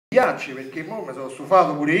Ghiacci, perché mo mi sono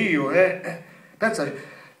stufato pure io, Pensa,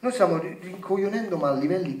 noi stiamo rincoglionendo ma a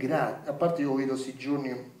livelli gravi, a parte io vedo questi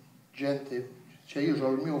giorni gente, cioè io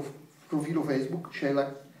ho il mio profilo Facebook, c'è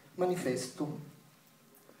la manifesto,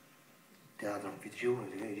 teatro anfitrione,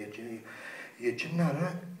 di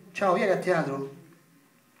Gennaro, ciao, vieni a teatro,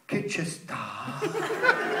 che c'è sta?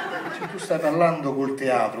 Cioè, tu stai parlando col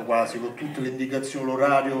teatro quasi, con tutte le indicazioni,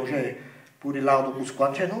 l'orario, cioè pure l'autobus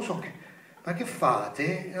qua, cioè non lo so che... Ma che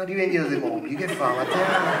fate? La rivendita dei mobili, che fa?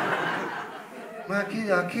 Ma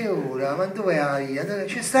a che ora? Ma dove hai?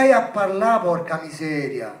 Ci stai a parlare, porca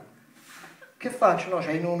miseria! Che faccio? No,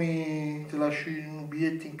 c'hai i nomi, ti lasci un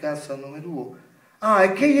biglietto in cassa a nome tuo. Ah,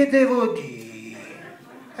 e che gli devo dire?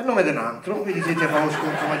 È il nome di un altro, vedi se ti fa lo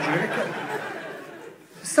sconto maggiore.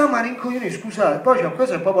 Stiamo a rincoglioni, scusate, poi c'è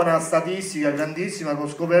questa è proprio una statistica grandissima che ho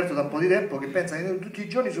scoperto da un po' di tempo, che pensa che noi tutti i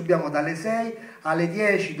giorni subiamo dalle 6 alle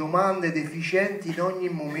 10 domande deficienti in ogni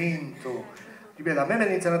momento. Ripeto, a me mi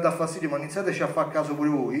iniziano a dar fastidio, ma iniziateci a far caso pure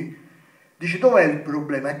voi. Dice, dov'è il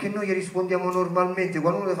problema? È che noi gli rispondiamo normalmente,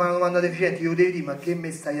 quando uno ti fa una domanda deficiente io devi dire, ma che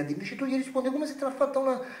me stai a dire? Dice, tu gli rispondi come se te l'ha fatta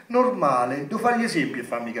una normale. Devo fare gli esempi e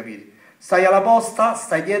farmi capire. Stai alla posta,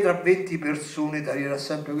 stai dietro a 20 persone, ti arriverà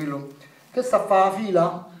sempre quello... Che sta a fare la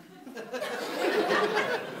fila?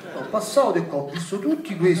 Ho passato e qua, ho visto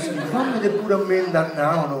tutti questi, fammene pure a me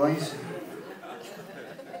indannavano,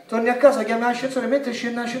 torni a casa, chiami l'ascensore, mentre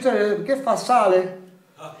scende l'ascensore, che fa? Sale?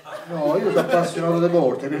 No, io sono appassionato di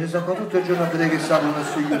porte, perché sto qua tutto il giorno a vedere che salgono e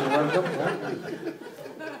chiudono, guarda un po'.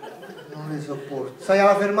 Non le sopporto. Stai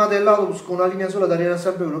alla fermata dell'autobus con una linea sola, ti arriva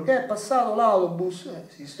sempre uno, che è passato l'autobus?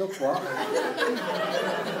 Sì, sto qua.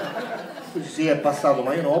 Sì, è passato,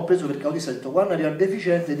 ma io non ho preso perché ho detto quando arriva il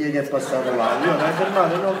deficiente dire che è passato là. Io non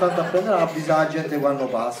fermato non tanto a prendere la avvisare la gente quando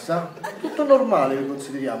passa. Tutto normale che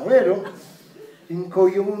consideriamo, vero?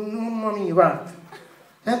 Mamma mia, guarda.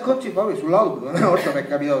 E ancora poi sull'autobus, una volta mi è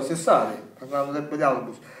capitato stessare, parlando sempre di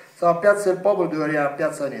autobus. Stavo a Piazza del Popolo, dovevo arrivare a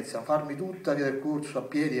Piazza Venezia, farmi tutta via del corso a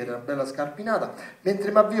piedi, era una bella scarpinata.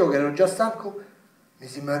 Mentre mi avvio che ero già stanco, mi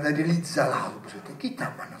sembra di realizzare l'autobus. Chi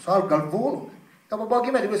t'ha mandato? Salgo al volo. Dopo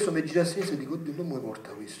pochi metri questo mi gira a sinistra e dico, oddio, non mi porta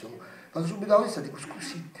questo. Vado subito a destra e dico,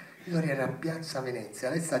 scusi, io dovrei andare a Piazza Venezia,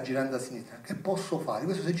 lei sta girando a sinistra, che posso fare?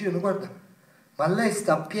 Questo si gira e mi guarda, ma lei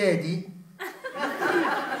sta a piedi? Ho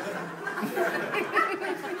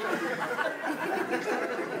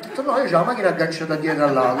detto, no, io c'ho la macchina agganciata dietro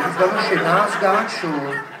all'auto, mi fanno scena, sgancio.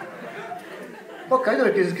 Poi ho capito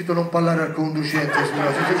perché c'è scritto non parlare al conducente,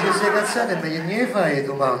 signora, se ci sei cazzate è meglio ne fai le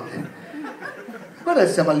domande. Guarda,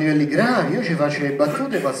 siamo a livelli gravi, io ci faccio le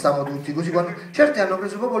battute e passiamo tutti così. Quando... Certi hanno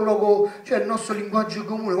preso proprio il logo, cioè il nostro linguaggio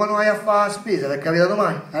comune, quando vai a fare la spesa, ti è capitato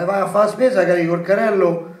mai? Vai a fare la spesa, carichi col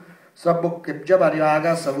carrello, che già per arrivare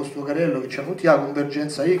alla cassa con sto carrello che c'ha tutti la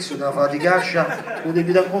convergenza X, una faticaccia, lo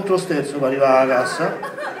devi dare un controllo sterzo per arrivare alla cassa.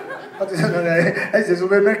 Infatti ai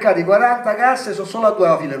supermercati 40 casse sono solo a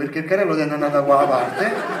due file perché il carrello ti è andato da quella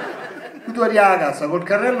parte. Tu arrivi alla casa col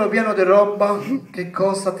carrello pieno di roba, che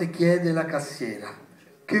cosa ti chiede la cassiera?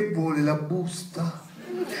 Che vuole la busta?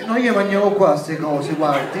 No, io mangiavo qua queste cose,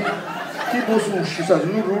 guardi, tipo sushi, sai, su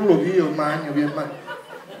un rullo io mangio.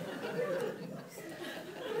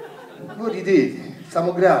 Voi ridete,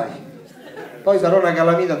 siamo gravi. Poi sarà una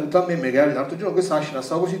calamita tutta a me, mi capita. L'altro giorno questa scena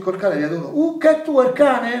stavo così col cane e gli ha detto, che è tu il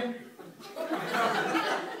cane?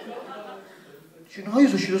 Dice, no, io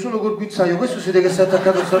sono uscito solo col guizzaio, questo siete che si è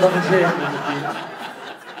attaccato a strada facendo.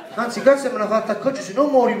 Anzi, cazzo me l'ha fatta accorgere, se non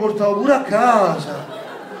me lo riportavo pure a casa.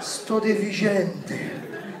 Sto deficiente.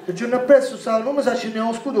 Il giorno appresso non mi sa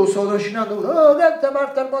accendiamo scudo, lo stavo trascinando uno, oh, dente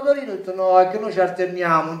parte al motorino, ho detto no, è che noi ci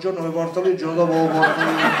alterniamo, un giorno mi porto lui, il giorno dopo lo porto io.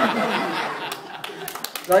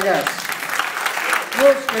 Ragazzi,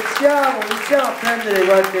 noi scherziamo, iniziamo a prendere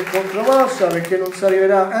qualche contromossa perché non si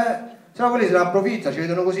arriverà, se no quelli se ne approfitta, ci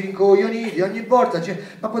vedono così rincoglioniti ogni volta,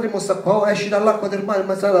 ma potremmo stare qua, esci dall'acqua del mare,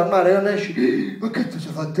 ma stai dal mare, non esci, ma che tu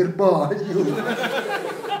sei fatto il bagno?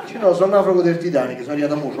 No, sono naufrago del Titanic, sono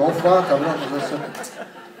arrivato a Muso, l'ho fatta, però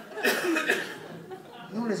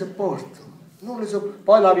non le sopporto,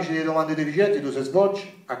 Poi l'APICE delle domande deficienti tu se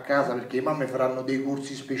svolgi a casa perché le mamme faranno dei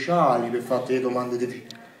corsi speciali per fare le domande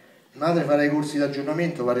deficienti. Madre farà i corsi di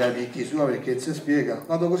aggiornamento, farà i picchi sua perché si spiega,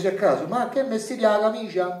 vado così a caso, ma che mestiere ha la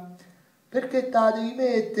camicia? Perché te la devi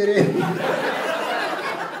mettere?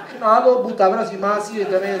 No, la devo buttare, però si ma si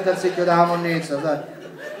direttamente al secchio della monnezza, sai.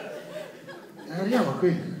 Arriviamo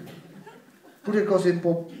qui. Pure cose un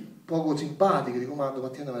po' poco simpatiche, dico, ma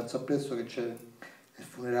domattina verso appresso che c'è il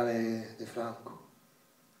funerale di Franco.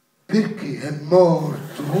 Perché è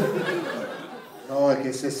morto? No, è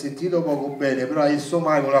che si è sentito poco bene, però adesso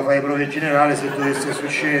mai con la fai prove generale se dovesse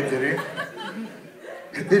succedere.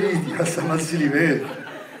 E ridi, a sta mal si livello.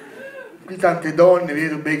 Qui tante donne,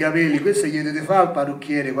 vedo bei capelli, questo gli dovete fare al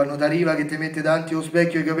parrucchiere, quando ti arriva che ti mette davanti allo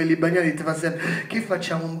specchio i capelli bagnati e ti fa sempre, che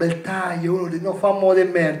facciamo un bel taglio? Uno dice, no, fa un modo di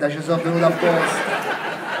merda, ci sono venuto apposta.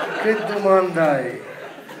 Che domanda è?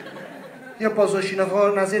 Io posso uscire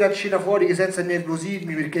una sera a cena fuori senza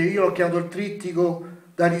nervosirmi, perché io l'ho chiamato il trittico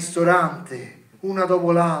da ristorante, una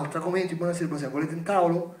dopo l'altra, commenti, buonasera, volete un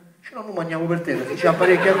tavolo? Dice, no, noi mangiamo per terra, si ci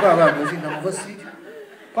apparecchia qua, guarda, così andiamo fastidio.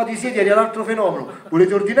 Poi ti siedi all'altro fenomeno,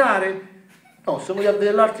 volete ordinare? No, siamo gli altri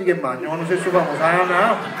dell'altri che mangiano, hanno stesso famoso,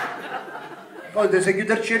 poi se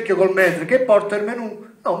chiude il cerchio col metro, che porta il menù?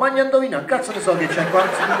 No, mangia a indovinare, cazzo ne so che c'è qua,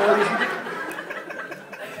 se non lo dici te.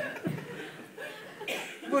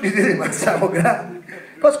 Voi ridete, ma siamo grandi.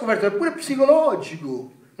 Poi ho scoperto che è pure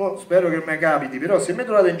psicologico. No, spero che mi capiti, però se mi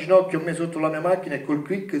trovate in ginocchio a me sotto la mia macchina e col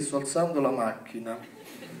click sto alzando la macchina,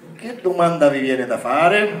 che domanda vi viene da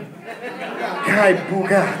fare? Che hai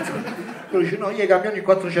bucato? Lui dice, no, io cambio ogni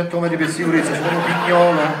 400 metri per sicurezza, sono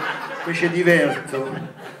pignolo, invece diverto.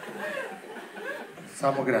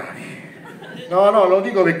 Siamo gravi. No, lo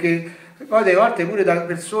dico perché poi delle volte pure da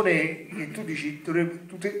persone che tu dici,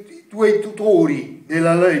 i tuoi tutori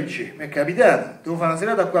della legge, mi è capitato, devo fare una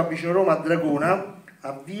serata qua vicino a Roma, a Dragona,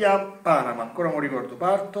 a via Panama, ancora non ricordo,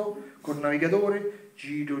 parto col navigatore,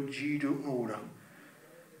 giro un'ora.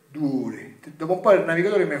 2 ore. Dopo un po' il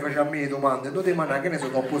navigatore mi faceva a me le domande, dove ma che ne so,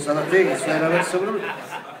 ho postato a te, che sono verso per lui.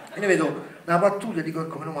 E ne vedo una pattuglia, dico,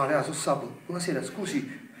 ecco, meno male, sono sabato, buonasera,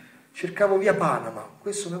 scusi, cercavo via Panama,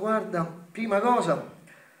 questo mi guarda, prima cosa,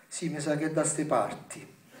 sì, mi sa che è da ste parti.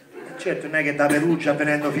 E certo, non è che da Perugia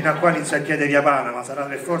venendo fino a qua inizia a chiedere via Panama, sarà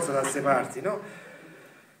per forza da ste parti, no?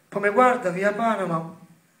 Poi mi guarda, via Panama,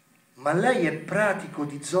 ma lei è pratico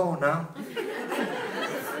di zona?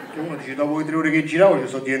 Che uno dice, dopo le 3 ore che giravo ci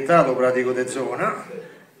sono diventato pratico di zona,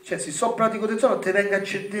 cioè se so pratico di zona te venga a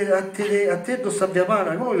te dove sta via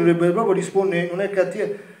Panama, uno dovrebbe proprio rispondere, non è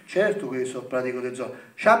cattivo, certo che so pratico di zona,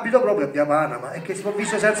 ci abito proprio a via Panama, è che se ho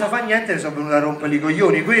visto senza fare niente ne sono venuto a rompere i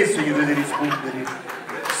coglioni, questo gli dovete rispondere.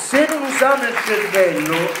 Se non usate il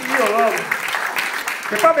cervello, io lo...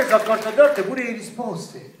 che poi mi sono accorto a volte pure le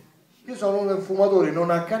risposte, io sono un fumatore non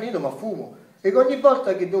accanito ma fumo, e ogni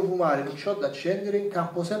volta che devo fumare non c'ho da accendere, in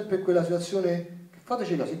campo sempre in quella situazione,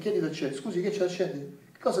 fateci caso, chiedi da accendere, scusi che c'è da accendere?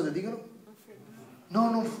 Che cosa ti dicono?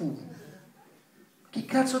 No, non fumo. Chi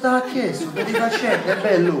cazzo te l'ha chiesto? Che ti fa accendere? È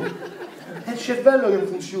bello. È il cervello che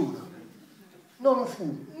funziona. No, non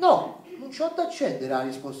fumo. No, non c'ho da accendere la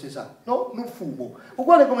risposta esatta. No, non fumo.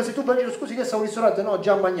 Uguale come se tu prendi, scusi che sta un ristorante, no,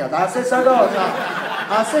 già mangiato. La stessa cosa.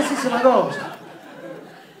 La stessa cosa.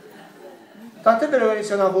 Tant'è vero che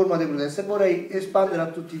inizia una forma di protesta e vorrei espandere a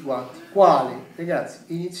tutti quanti. Quale? Ragazzi,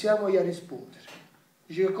 iniziamogli a rispondere.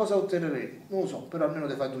 Dici che cosa otterrete? Non lo so, però almeno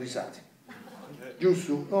te fai 2 risate.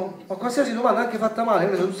 Giusto? No? Ma qualsiasi domanda, anche fatta male,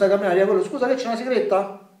 io tu stai a camminare, quello, scusa che c'è una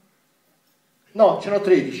sigaretta? No, ce n'ho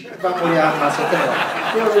 13. Vamoli a massa, te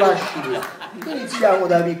lo lasci là. Iniziamo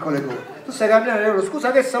da piccole cose. Tu stai a camminare, quello,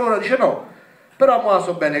 scusa che sta l'ora? Dice no. Però mo la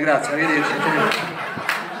so bene, grazie, arrivederci.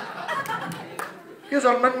 Io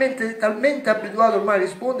sono talmente abituato ormai a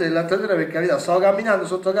rispondere l'altra sera, per carità, stavo camminando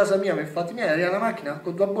sotto casa mia, per fatti miei, arriva una macchina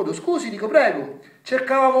con 2 a bordo, scusi, dico prego,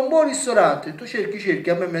 cercavamo un buon ristorante, tu cerchi,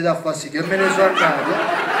 a me mi dà fastidio, e me ne sono andato,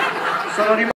 sono rimasto